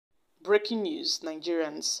Breaking news,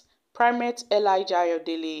 Nigerians. Primate Elijah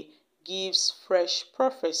Ayodele gives fresh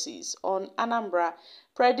prophecies on Anambra,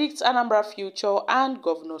 predicts Anambra future and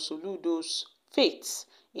Governor Soludo's fate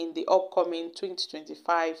in the upcoming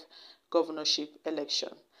 2025 governorship election.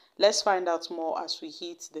 Let's find out more as we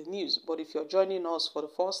hit the news. But if you're joining us for the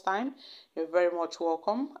first time, you're very much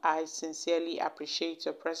welcome. I sincerely appreciate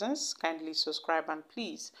your presence. Kindly subscribe and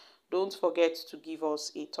please don't forget to give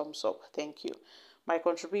us a thumbs up. Thank you. My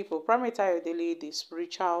country people, Primate Ayodele, the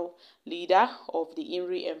spiritual leader of the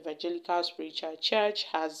Inri Evangelical Spiritual Church,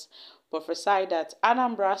 has prophesied that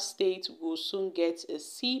Anambra State will soon get a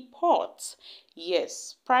seaport.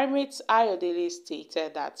 Yes, Primate Ayodele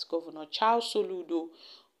stated that Governor Charles Soludo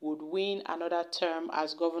would win another term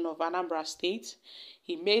as governor of Anambra State.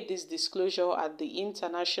 He made this disclosure at the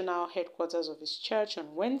international headquarters of his church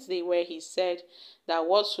on Wednesday, where he said that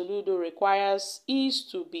what Soludo requires is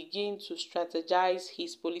to begin to strategize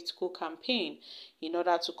his political campaign in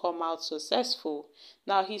order to come out successful.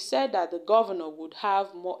 Now, he said that the governor would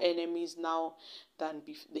have more enemies now than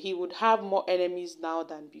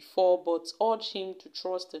before, but urged him to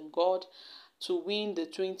trust in God to win the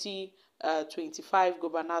 2025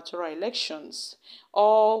 gubernatorial elections.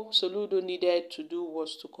 All Soludo needed to do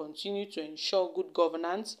was to continue to ensure good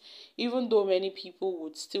governance, even though many people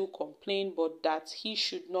would still complain, but that he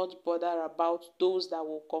should not bother about those that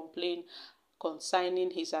will complain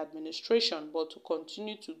concerning his administration, but to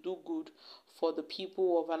continue to do good for the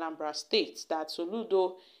people of Anambra State. That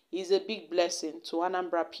Soludo is a big blessing to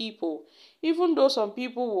Anambra people, even though some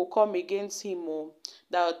people will come against him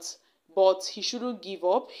but he shouldn't give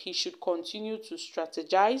up. He should continue to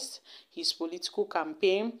strategize his political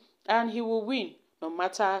campaign and he will win no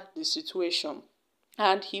matter the situation.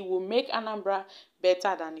 And he will make Anambra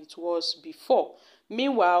better than it was before.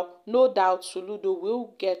 Meanwhile, no doubt Soludo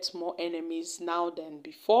will get more enemies now than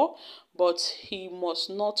before, but he must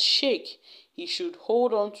not shake. He should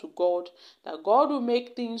hold on to God, that God will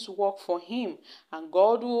make things work for him and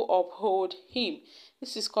God will uphold him.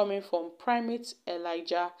 This is coming from Primate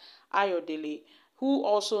Elijah Ayodele, who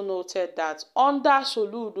also noted that under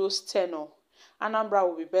Soludo's tenure, Anambra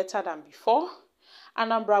will be better than before.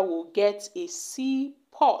 Anambra will get a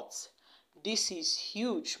seaport. This is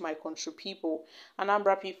huge, my country people.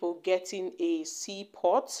 Anambra people getting a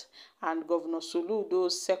seaport, and Governor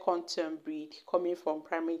Soludo's second term bid coming from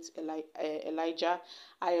Primate Elijah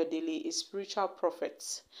Ayodele, a spiritual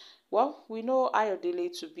prophet. Well, we know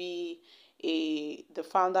Ayodele to be the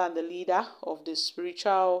founder and the leader of the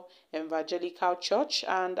spiritual evangelical church,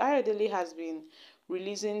 and Ayodele has been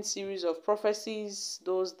releasing series of prophecies,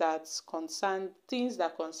 things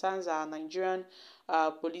that concerns our Nigerian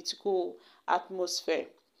political atmosphere.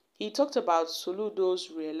 He talked about Soludo's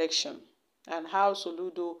re-election and how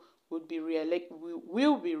Soludo will be re-elected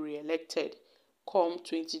come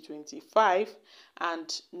 2025,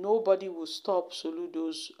 and nobody will stop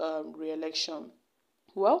Soludo's re-election.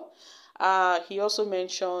 Well, he also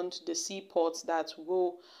mentioned the seaport that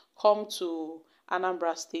will come to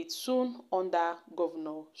Anambra State soon under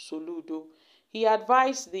Governor Soludo. He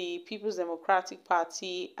advised the People's Democratic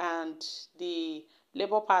Party and the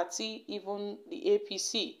Labour Party, even the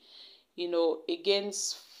APC,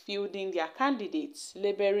 against fielding their candidates,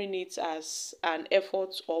 labeling it as an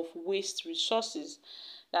effort of waste resources,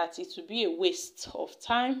 that it would be a waste of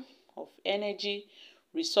time, of energy,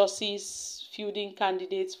 resources, fielding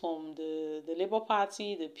candidates from the Labour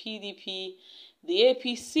Party, the PDP, the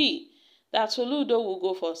APC, that Soludo will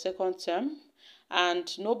go for a second term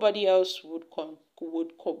and nobody else would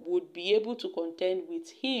be able to contend with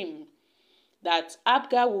him. That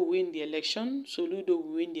APGA will win the election, Soludo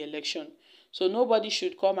will win the election. So nobody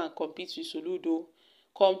should come and compete with Soludo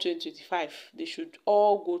come 2025. They should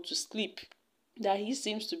all go to sleep. That he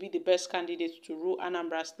seems to be the best candidate to rule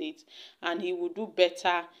Anambra State and he will do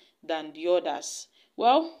better than the others.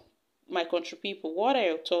 Well, my country people, what are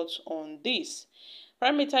your thoughts on this?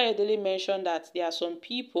 Primate Ayodele mentioned that there are some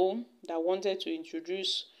people that wanted to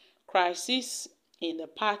introduce crisis in the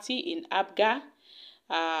party, in APGA.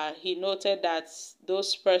 He noted that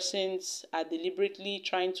those persons are deliberately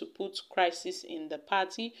trying to put crisis in the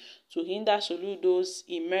party to hinder Soludo's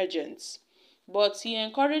emergence. But he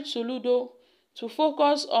encouraged Soludo to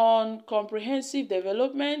focus on comprehensive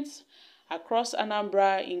development across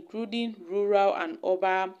Anambra, including rural and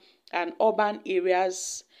urban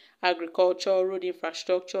areas, agriculture, road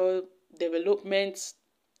infrastructure development,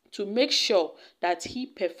 to make sure that he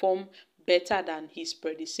perform better than his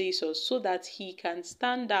predecessors so that he can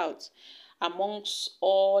stand out amongst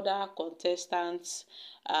other contestants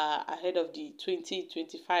ahead of the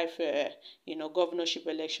 2025 governorship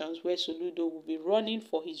elections, where Soludo will be running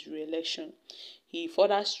for his re-election. He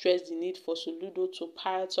further stressed the need for Soludo to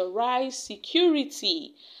prioritize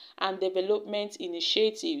security and development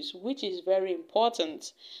initiatives, which is very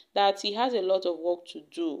important, that he has a lot of work to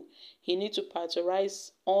do. He needs to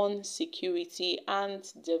prioritize on security and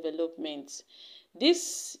development.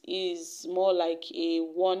 This is more like a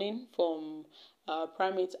warning from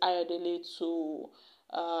Primate Ayodele to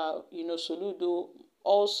Soludo,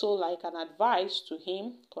 also like an advice to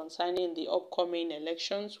him concerning the upcoming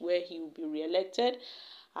elections where he will be re-elected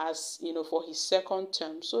as for his second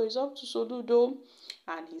term. So it's up to Soludo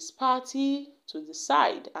and his party to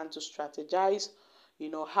decide and to strategize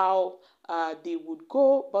how they would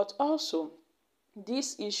go, but also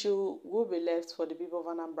this issue will be left for the people of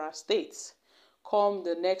Anambra State. Come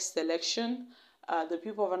the next election, the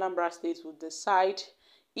people of Anambra State will decide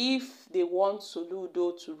if they want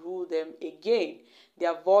Soludo to rule them again.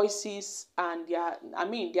 Their voices and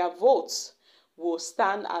their votes will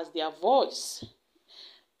stand as their voice.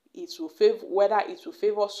 It will favor, whether it will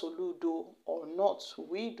favor Soludo or not,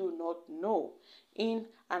 we do not know in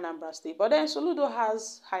Anambra State. But then Soludo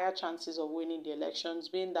has higher chances of winning the elections,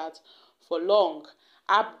 being that for long,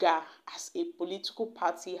 ABGA as a political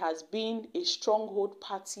party has been a stronghold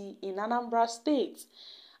party in Anambra State.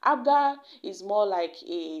 ABGA is more like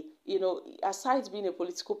aside being a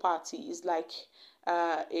political party, is like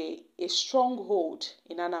a stronghold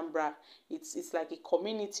in Anambra. It's like a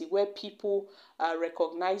community where people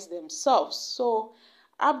recognize themselves. So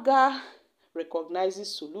ABGA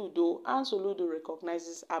recognizes Soludo and Soludo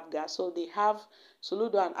recognizes ABGA. So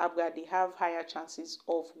Soludo and ABGA, they have higher chances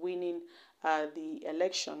of winning the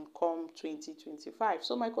election come 2025.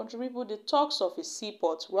 So my country people, the talks of a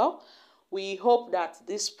seaport, well, we hope that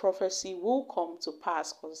this prophecy will come to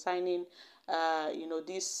pass concerning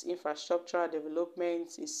this infrastructural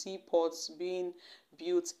development, a seaport being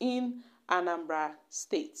built in Anambra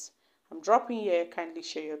State. I'm dropping here. Kindly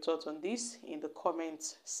share your thoughts on this in the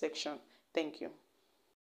comment section. Thank you.